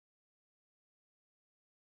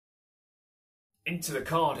Into the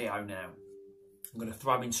cardio now. I'm going to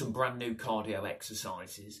throw in some brand new cardio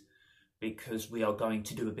exercises because we are going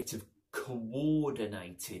to do a bit of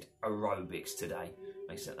coordinated aerobics today.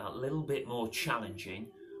 Makes it that little bit more challenging.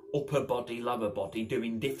 Upper body, lower body,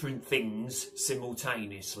 doing different things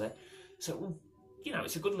simultaneously. So, you know,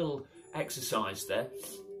 it's a good little exercise there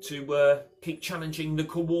to keep challenging the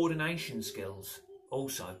coordination skills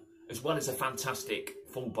also, as well as a fantastic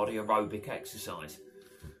full body aerobic exercise.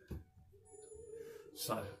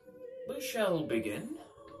 So, we shall begin.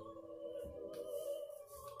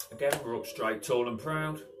 Again, we're up straight, tall and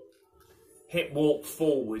proud. Hip walk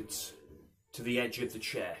forwards to the edge of the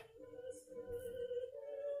chair.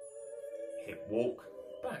 Hip walk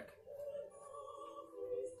back.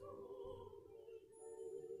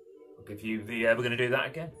 I'll give you the, we're going to do that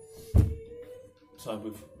again. So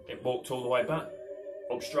we've hip walked all the way back.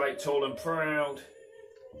 Up straight, tall and proud.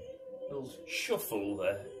 Little shuffle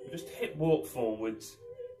there. Just hip walk forwards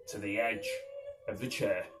to the edge of the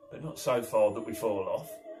chair, but not so far that we fall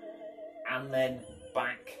off. And then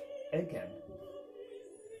back again.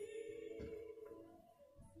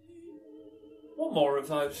 One more of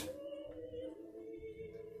those.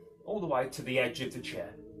 All the way to the edge of the chair.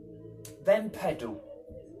 Then pedal.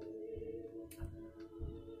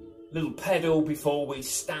 Little pedal before we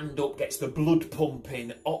stand up, gets the blood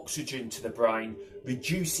pumping, oxygen to the brain,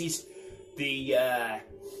 reduces the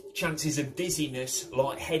chances of dizziness,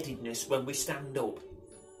 lightheadedness when we stand up.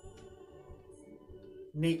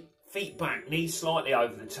 Feet back, knees slightly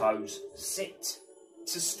over the toes. Sit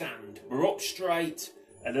to stand. We're up straight.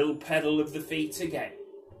 A little pedal of the feet again.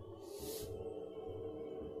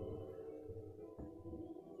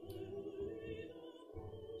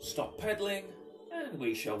 Stop pedalling, and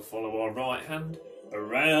we shall follow our right hand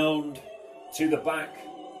around to the back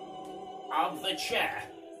of the chair.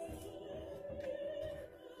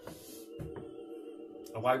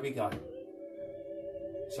 Away we go.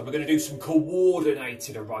 So we're going to do some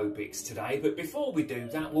coordinated aerobics today, but before we do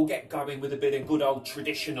that, we'll get going with a bit of good old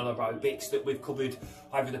traditional aerobics that we've covered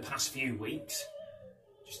over the past few weeks,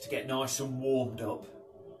 just to get nice and warmed up.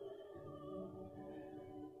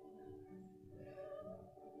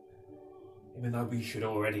 Even though we should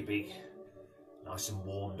already be nice and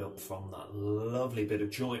warmed up from that lovely bit of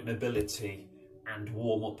joint mobility and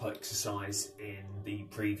warm-up exercise in the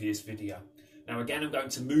previous video. Now again, I'm going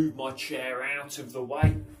to move my chair out of the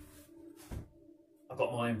way. I've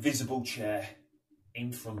got my invisible chair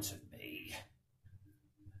in front of me.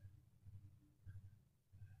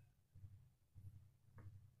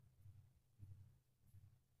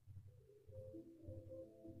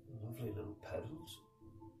 Lovely little pedals.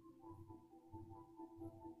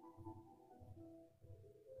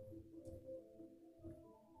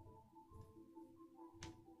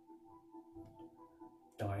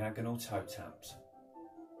 Diagonal toe taps.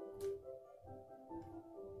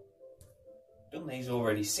 Done these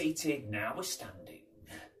already seated, now we're standing.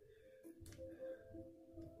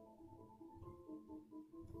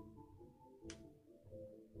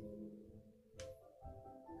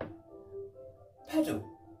 Pedal.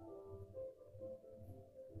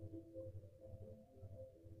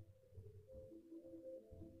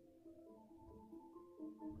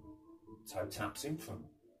 Toe taps in front.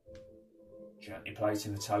 Gently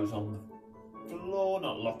placing the toes on the floor,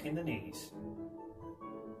 not locking the knees.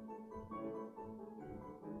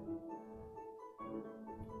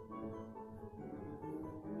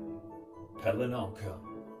 Pedal and arm curl.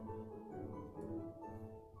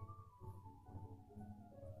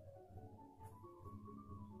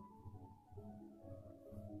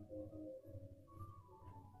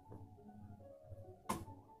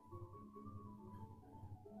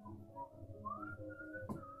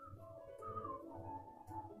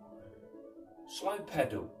 Slow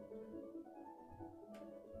pedal.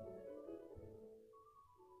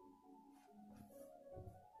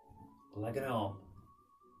 Leg and arm.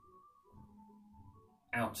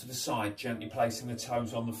 Out to the side, gently placing the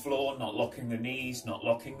toes on the floor, not locking the knees, not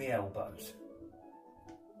locking the elbows.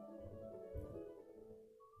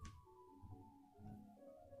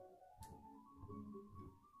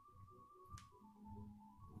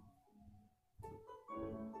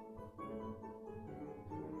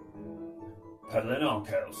 Pedal and arm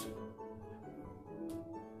curls.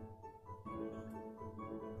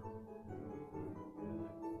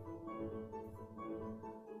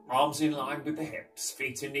 Arms in line with the hips,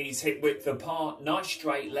 feet and knees hip width apart, nice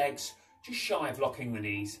straight legs, just shy of locking the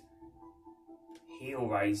knees. Heel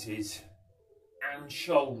raises and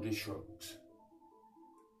shoulder shrugs.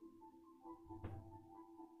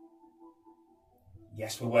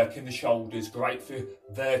 Yes, we're working the shoulders, great for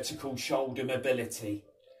vertical shoulder mobility.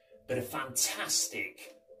 but a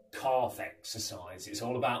fantastic calf exercise. It's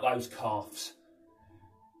all about those calves,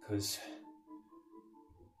 because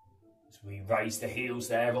as we raise the heels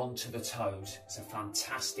there onto the toes, it's a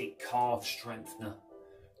fantastic calf strengthener.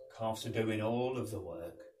 Calves are doing all of the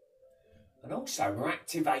work. And also we're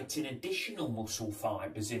activating additional muscle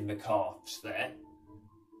fibres in the calves there,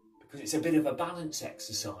 because it's a bit of a balance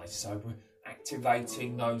exercise. So we're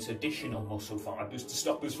activating those additional muscle fibres to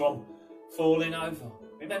stop us from falling over.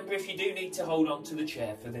 Remember, if you do need to hold on to the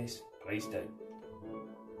chair for this, please do.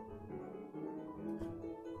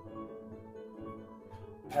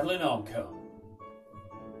 Pedal and arm curl.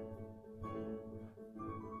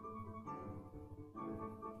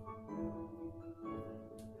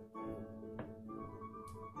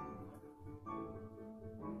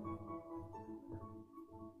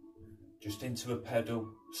 Just into a pedal,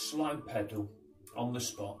 slow pedal on the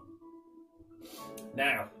spot.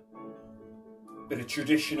 Now, bit of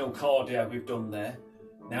traditional cardio we've done there.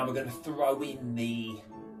 Now we're going to throw in the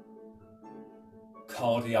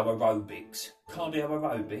cardio aerobics. Cardio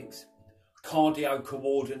aerobics, cardio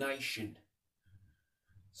coordination.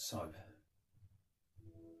 So,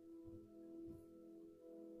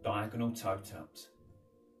 diagonal toe taps,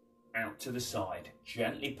 out to the side,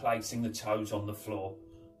 gently placing the toes on the floor,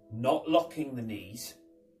 not locking the knees.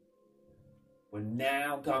 We're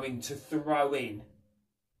now going to throw in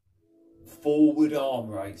forward arm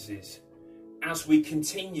raises as we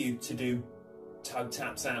continue to do toe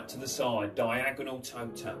taps out to the side, diagonal toe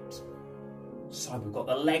taps. So we've got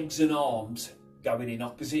the legs and arms going in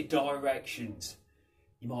opposite directions.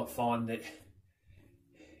 You might find that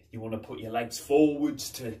you want to put your legs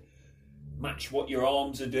forwards to match what your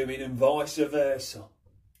arms are doing and vice versa.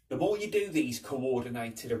 The more you do these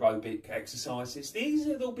coordinated aerobic exercises, the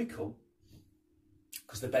easier they'll become,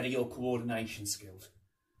 because the better your coordination skills.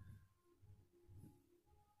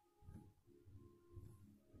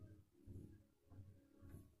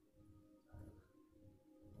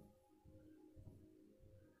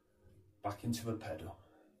 Back into a pedal.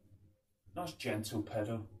 Nice gentle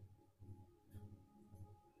pedal.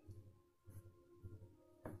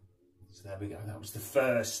 So there we go. That was the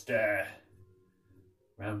first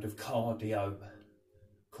round of cardio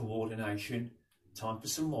coordination. Time for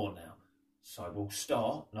some more now. So we'll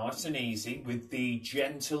start nice and easy with the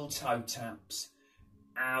gentle toe taps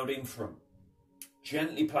out in front.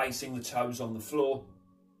 Gently placing the toes on the floor,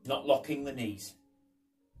 not locking the knees.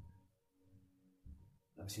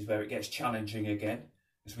 This is where it gets challenging again.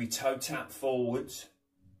 As we toe tap forwards,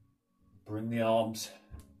 bring the arms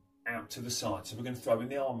out to the side. So we're going to throw in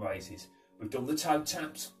the arm raises. We've done the toe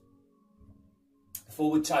taps,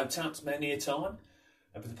 forward toe taps many a time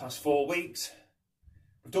over the past 4 weeks.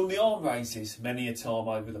 We've done the arm raises many a time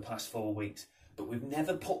over the past 4 weeks, but we've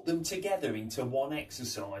never put them together into one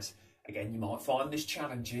exercise. Again, you might find this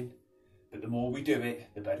challenging, but the more we do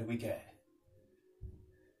it, the better we get.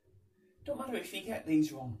 Don't matter if you get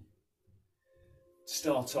these wrong. To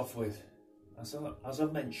start off with, as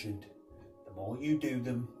I've mentioned, the more you do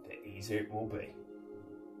them, the easier it will be.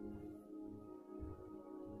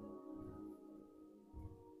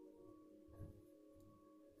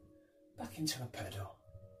 Back into a pedal.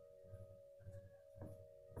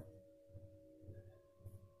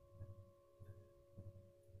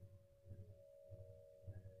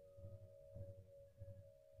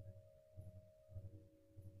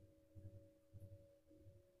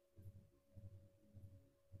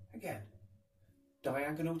 Again,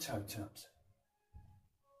 diagonal toe taps.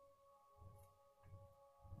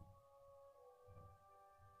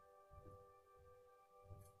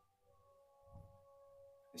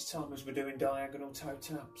 This time as we're doing diagonal toe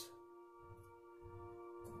taps,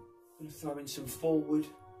 I'm going to throw in some forward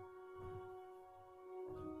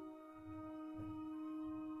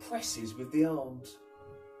presses with the arms.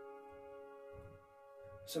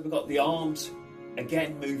 So we've got the arms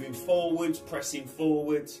again moving forwards, pressing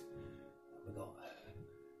forwards. We've got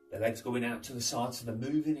the legs going out to the side, so they're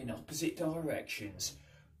moving in opposite directions.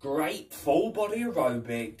 Great full body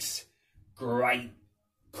aerobics, great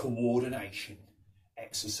coordination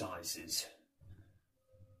exercises.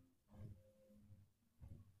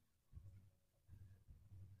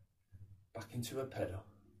 Back into a pedal.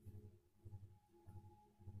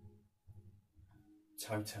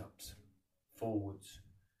 Toe taps, forwards.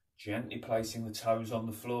 Gently placing the toes on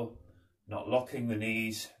the floor, not locking the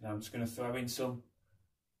knees. Now I'm just going to throw in some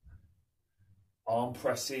arm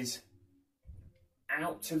presses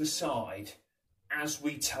out to the side as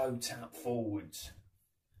we toe tap forwards.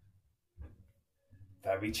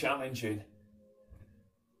 Very challenging.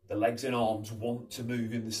 The legs and arms want to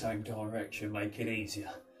move in the same direction, make it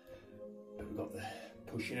easier. But we've got the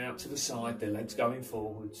Pushing out to the side, the legs going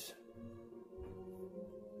forwards.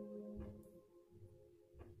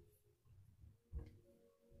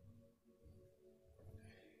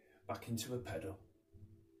 Back into a pedal.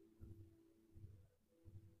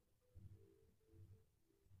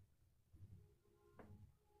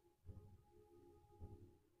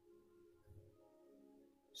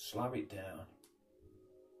 Slow it down.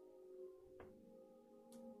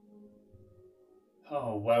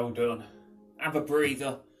 Oh, well done. Have a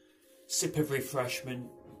breather, sip of refreshment,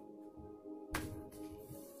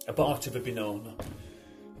 a bite of a banana,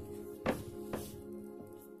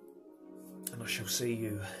 and I shall see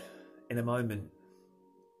you in a moment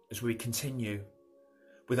as we continue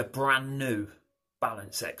with a brand new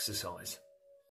balance exercise.